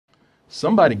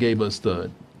Somebody gave us well,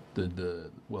 they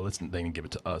didn't give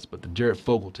it to us, but the Jared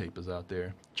Fogle tape is out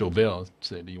there. Jovel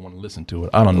said, "Do you want to listen to it?"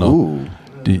 I don't know.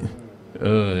 Ooh.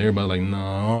 Everybody like,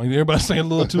 no. Everybody saying a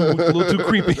little too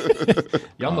creepy.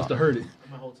 Y'all must have heard it.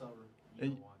 In my hotel room. You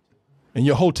don't want to. In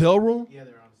your hotel room? Yeah,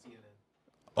 they're on CNN.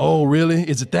 Oh, really?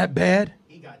 Is it that bad?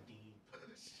 He got deep.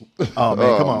 Oh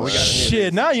man, come on, we got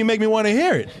Shit, now you make me want to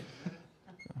hear it.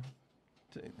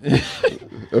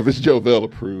 If it's Jovel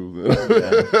approved.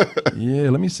 Yeah,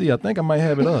 let me see. I think I might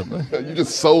have it up. You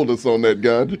just sold us on that,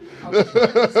 gun.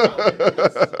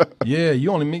 Yeah, you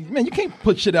only make, man, you can't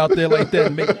put shit out there like that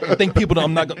and think people they're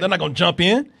not gonna jump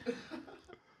in.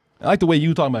 I like the way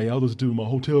you talking about, I listen to my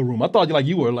hotel room. I thought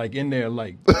you were like in there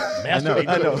like masturbating.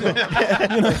 I know.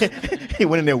 You know? He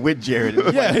went in there with Jared.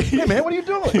 Yeah. Like, hey man, what are you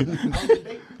doing?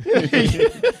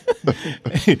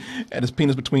 Had his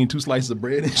penis between two slices of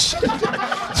bread and shit.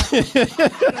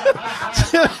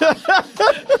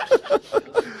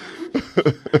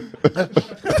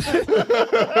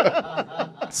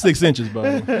 6 inches,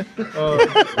 bro.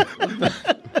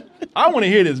 I want to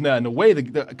hear this now in the way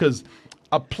because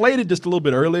I played it just a little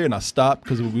bit earlier and I stopped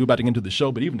because we were about to get into the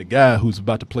show. But even the guy who's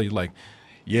about to play, like,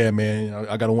 yeah, man,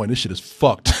 I got to warn, this shit is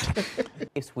fucked.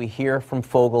 We hear from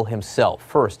Fogle himself.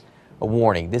 First, a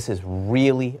warning: this is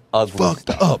really ugly Fucked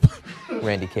stuff. up.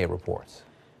 Randy K reports.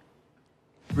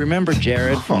 Remember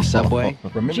Jared from Subway?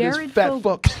 Remember Jared this fat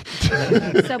Fogle. fuck?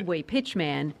 Subway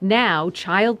pitchman, now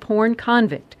child porn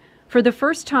convict. For the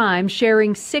first time,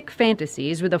 sharing sick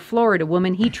fantasies with a Florida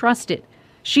woman he trusted.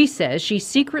 She says she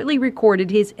secretly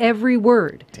recorded his every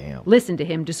word. Damn. Listen to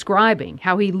him describing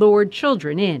how he lured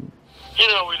children in. You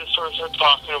know, we just sort of started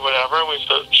talking or whatever, and we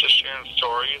started just sharing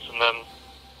stories, and then,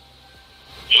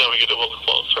 you know, we get a little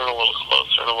closer and a little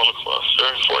closer and a little closer.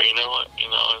 Before you know it,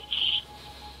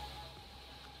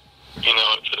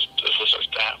 it just starts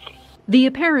to happen. The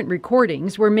apparent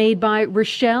recordings were made by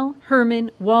Rochelle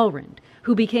Herman Walrand,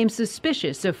 who became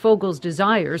suspicious of Fogle's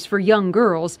desires for young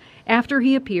girls after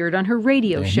he appeared on her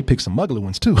radio show. He picked some ugly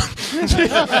ones, too.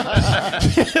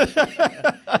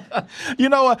 You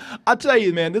know what? I'll tell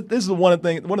you, man, this is one of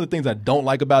the things I don't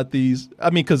like about these. I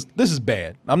mean, because this is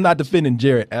bad. I'm not defending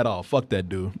Jared at all. Fuck that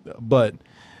dude. But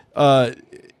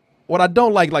what I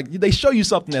don't like, they show you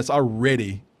something that's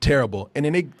already terrible, and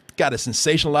then they got to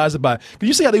sensationalize it by, because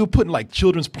you see how they were putting like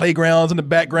children's playgrounds in the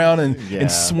background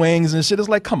and swings and shit. It's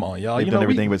like, come on, y'all. They've done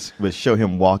everything but show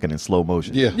him walking in slow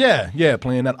motion. Yeah,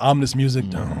 playing that ominous music.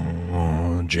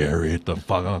 Jared, the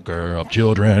fucker of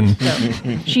children.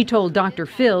 She told Dr.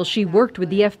 Phil she worked with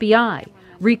the FBI,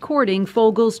 recording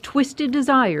Fogle's twisted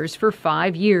desires for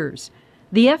 5 years.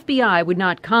 The FBI would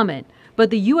not comment,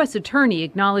 but the U.S. attorney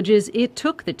acknowledges it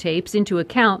took the tapes into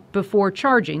account before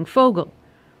charging Fogle.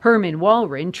 Herman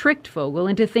Walrand tricked Fogle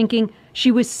into thinking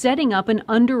she was setting up an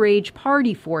underage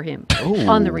party for him. Ooh.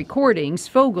 On the recordings,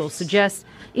 Fogle suggests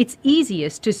it's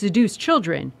easiest to seduce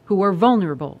children who are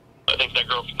vulnerable. I think that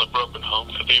girl from the broken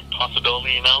home could be a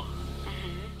possibility, you know?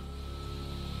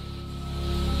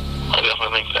 I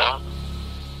definitely think that.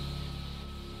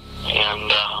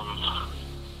 And,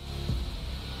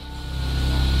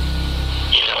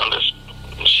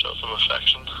 just show some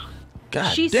affection.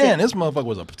 God She damn, said- this motherfucker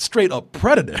was a straight up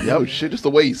predator. Yo, shit, just the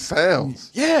way he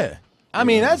sounds. Yeah. I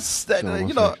mean, that's,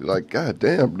 you know. Like, God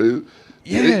damn, dude.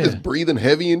 Yeah. It's breathing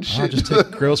heavy and I'll shit. just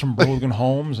take girls from broken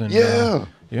homes and,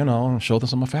 show them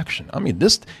some affection. I mean,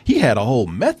 he had a whole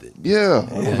method. Yeah.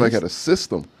 Almost like had a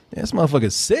system. Yeah, this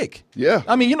motherfucker's sick. Yeah.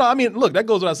 I mean, look, that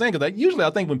goes without saying, because usually I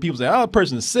think when people say, a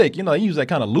person is sick, they use that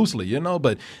kind of loosely,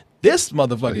 but this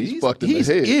motherfucker, He's fucked in the he's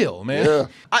head. ill, man. Yeah.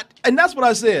 And that's what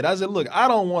I said. I said, look, I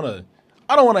don't want to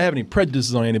have any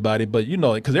prejudices on anybody, but,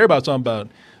 because everybody's talking about,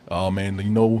 oh, man,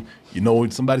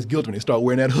 somebody's guilty when they start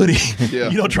wearing that hoodie, Yeah.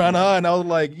 trying to hide. And I was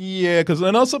like, yeah, because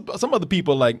I know some other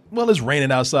people are like, well, it's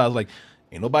raining outside. I was like,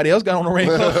 ain't nobody else got on the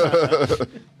raincoat.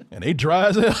 And they dry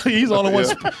as hell. He's the only one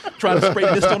trying to spray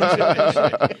mist on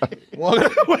himself.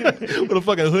 With a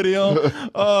fucking hoodie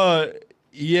on.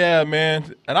 Yeah,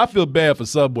 man. And I feel bad for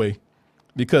Subway.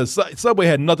 Because Subway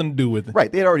had nothing to do with it.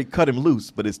 Right, they had already cut him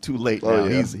loose, but it's too late now.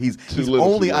 Yeah. He's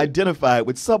only identified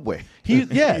with Subway. He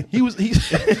yeah,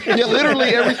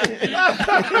 literally everything.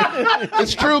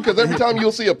 It's true, because every time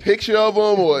you'll see a picture of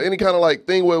him or any kind of like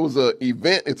thing where it was an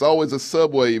event, it's always a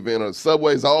Subway event, or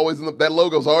Subway's always that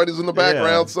logo's always in the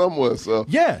background somewhere. So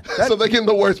so they're getting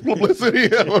the worst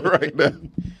publicity ever right now.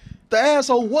 The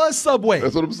asshole was Subway.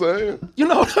 That's what I'm saying. You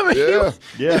know what I mean?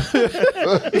 Yeah.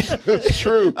 It's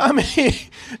true. I mean,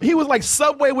 he was like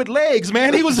Subway with legs,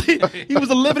 man. He was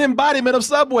a living embodiment of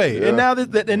Subway. Yeah.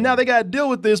 And now they got to deal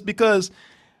with this because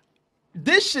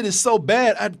this shit is so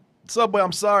bad. Subway,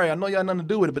 I'm sorry. I know y'all had nothing to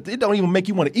do with it, but it don't even make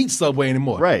you want to eat Subway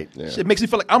anymore. Right. Yeah. Shit makes me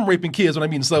feel like I'm raping kids when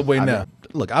I'm eating Subway now.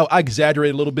 Look, I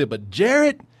exaggerate a little bit, but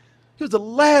Jared, he was the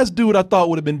last dude I thought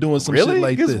would have been doing some Really? shit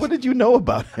like 'Cause this. what did you know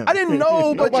about him? I didn't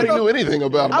know, but Nobody you know, knew anything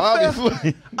about him,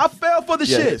 obviously. I fell for the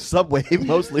Yeah, shit. Subway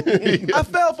mostly. I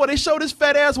fell for it. They showed his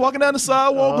fat ass walking down the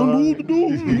sidewalk. Going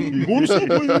to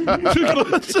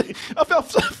Subway. I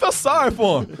felt sorry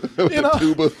for him. You know?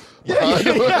 Tuba.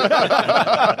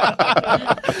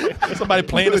 Somebody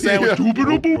playing the sandwich.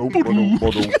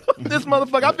 This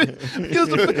motherfucker. He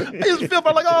used to feel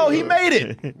like, oh, he made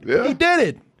it. Yeah. He did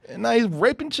it. And now he's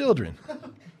raping children. I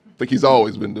think he's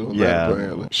always been doing Yeah. that,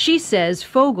 apparently. She says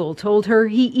Fogle told her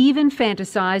he even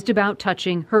fantasized about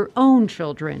touching her own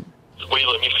children. Will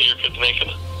you let me see your kids naked?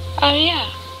 Oh, yeah.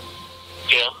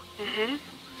 Yeah.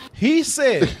 He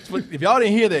said, if y'all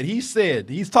didn't hear that, he said,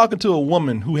 he's talking to a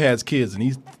woman who has kids, and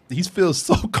he feels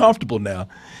so comfortable now.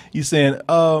 He's saying,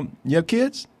 you have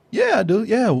kids? Yeah, I do.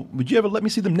 Yeah. Would you ever let me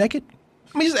see them naked?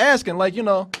 I mean, he's asking, like, you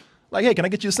know, like, hey, can I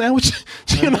get you a sandwich?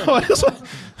 You know, it's like,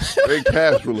 Very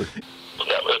casually. Would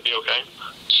that be okay?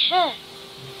 Sure.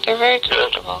 They're very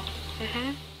comfortable.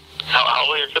 How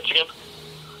old are your kids again?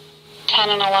 10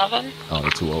 and 11. Oh,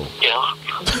 they're too old. Yeah.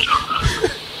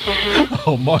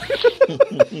 oh, Mark.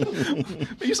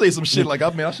 You say some shit like, I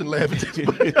mean, I should laugh at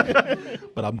this,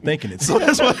 but I'm thinking it. So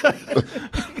that's why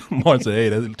Mark said, hey,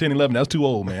 that's 10, 11, that's too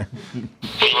old, man. You have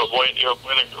a boy and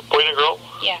a girl?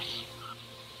 Yes.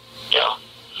 Yeah.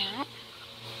 Yeah.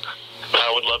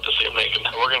 I would love to see them naked.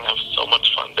 We're going to have so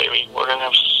much fun, baby. We're going to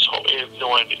have you have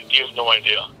no idea. You have no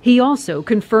idea. He also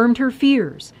confirmed her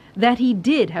fears that he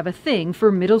did have a thing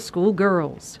for middle school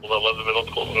girls. I love the middle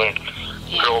school and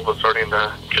the girls are starting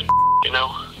to get, you know?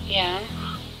 Yeah.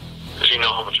 Because you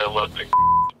know how much I love big.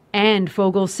 And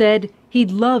Fogle said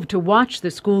he'd love to watch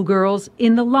the schoolgirls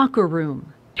in the locker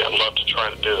room. I'd love to try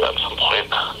to do that at some point.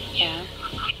 Yeah.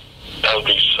 That would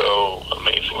be so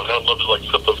amazing. I'd love to like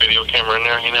put the video camera in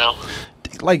there, you know?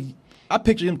 Like, I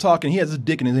picture him talking, he has his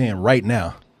dick in his hand right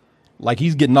now. Like,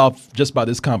 he's getting off just by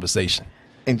this conversation.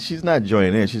 And she's not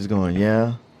joining in. She's going,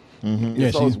 yeah. Mm-hmm. Yeah,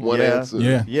 It's always she's, one yeah. answer.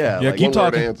 yeah. Yeah, Yeah, like keep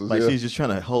one-word talking. answers, Like yeah. she's just trying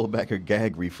to hold back her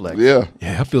gag reflex. Yeah.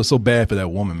 Yeah, I feel so bad for that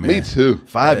woman, man. Me too.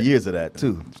 5 years of that,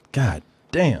 too. God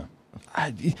damn.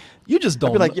 You just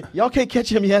don't. I'd be like, y'all can't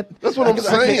catch him yet? That's what I'm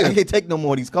saying. I can't take no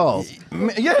more of these calls.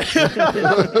 Man,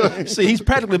 yeah. See, he's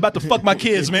practically about to fuck my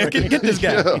kids, man. Get this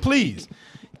guy, please.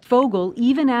 Fogle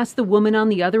even asked the woman on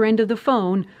the other end of the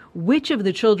phone which of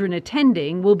the children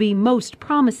attending will be most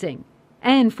promising,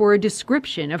 and for a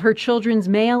description of her children's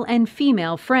male and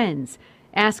female friends,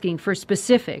 asking for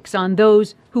specifics on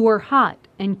those who are hot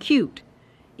and cute.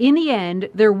 In the end,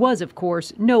 there was, of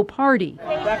course, no party.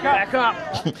 Back up.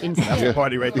 Instead,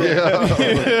 Party right there.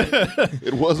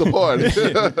 It was a party.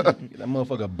 That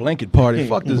motherfucker blanket party.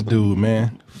 Fuck this dude,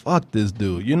 man. Fuck this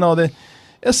dude. You know that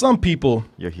there's some people.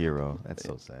 Your hero. That's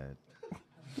so sad.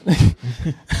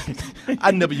 I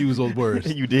never use those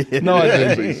words. You did. No, I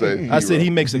That's what you didn't. say, I said hero. he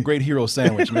makes a great hero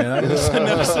sandwich, man. I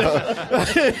never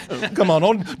said. Come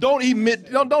on, don't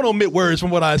omit words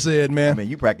from what I said, I man. mean,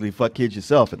 you practically fuck kids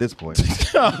yourself at this point.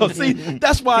 Oh, see,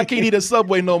 that's why I can't eat at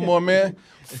Subway no more, man.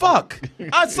 Fuck.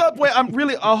 At Subway,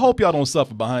 I hope y'all don't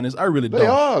suffer behind this. I really don't. They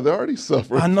are. They're already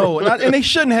suffering. I know, and they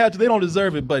shouldn't have to. They don't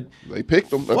deserve it, but They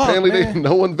picked them. Fuck, Apparently, man.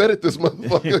 no one vetted this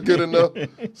motherfucker good enough.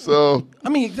 So I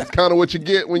mean, it's kind of what you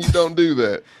get when you don't do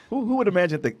that. Who would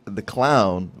imagine the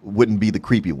clown wouldn't be the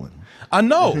creepy one? I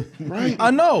know. Right.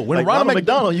 I know. When Like Ronald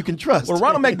McDonald, you can trust. Well,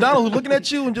 Ronald McDonald who's looking at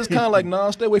you and just kind of like,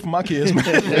 nah, stay away from my kids, man.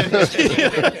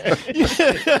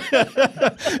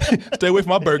 Stay away from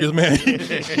my burgers, man.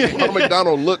 Ronald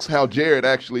McDonald looks how Jared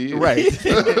actually is. Right.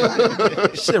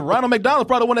 Shit, Ronald McDonald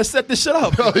probably the one that set this shit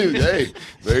up. Hey,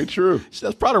 very true.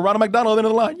 That's probably Ronald McDonald in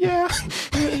the line. Yeah,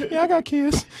 I got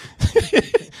kids.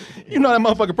 You know that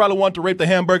motherfucker probably wanted to rape the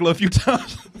Hamburglar a few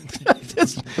times.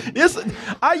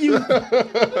 I use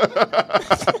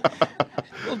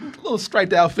little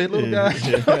striped outfit, little guy.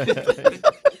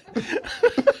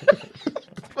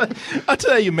 But I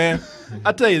tell you, man,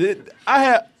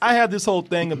 I have this whole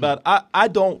thing about I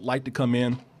don't like to come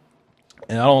in,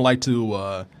 and I don't like to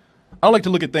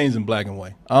look at things in black and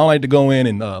white. I don't like to go in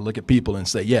and look at people and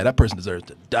say, yeah, that person deserves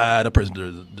to die. That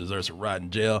person deserves to rot in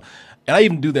jail. And I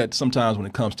even do that sometimes when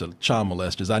it comes to child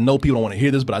molesters. I know people don't want to hear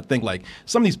this, but I think like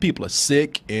some of these people are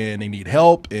sick and they need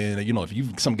help. And you know, if you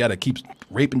some guy that keeps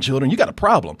raping children, you got a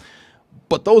problem.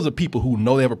 But those are people who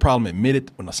know they have a problem, admit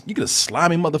it. When you get a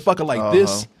slimy motherfucker like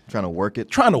this, trying to work it.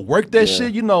 trying to work that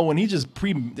shit, you know, when he just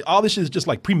all this shit is just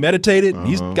like premeditated. And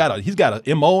he's got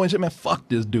a MO and shit, man. Fuck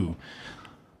this dude.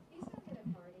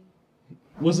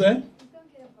 What's that?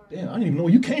 Damn, I didn't even know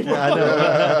where you came from.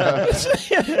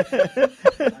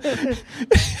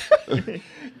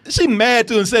 She mad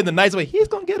too and said in the nice way, he's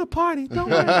gonna get a party. Don't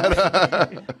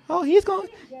worry. Oh, he's gonna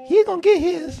get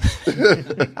his.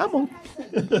 I'm gonna.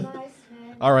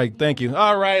 All right, thank you.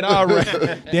 All right.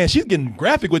 Damn, she's getting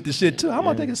graphic with this shit too. I'm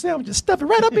gonna take a sandwich and stuff it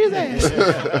right up his ass.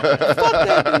 Fuck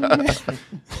that dude, man.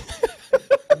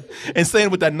 And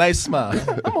saying with that nice smile,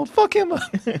 I'm gonna fuck him up.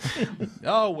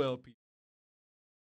 Oh well.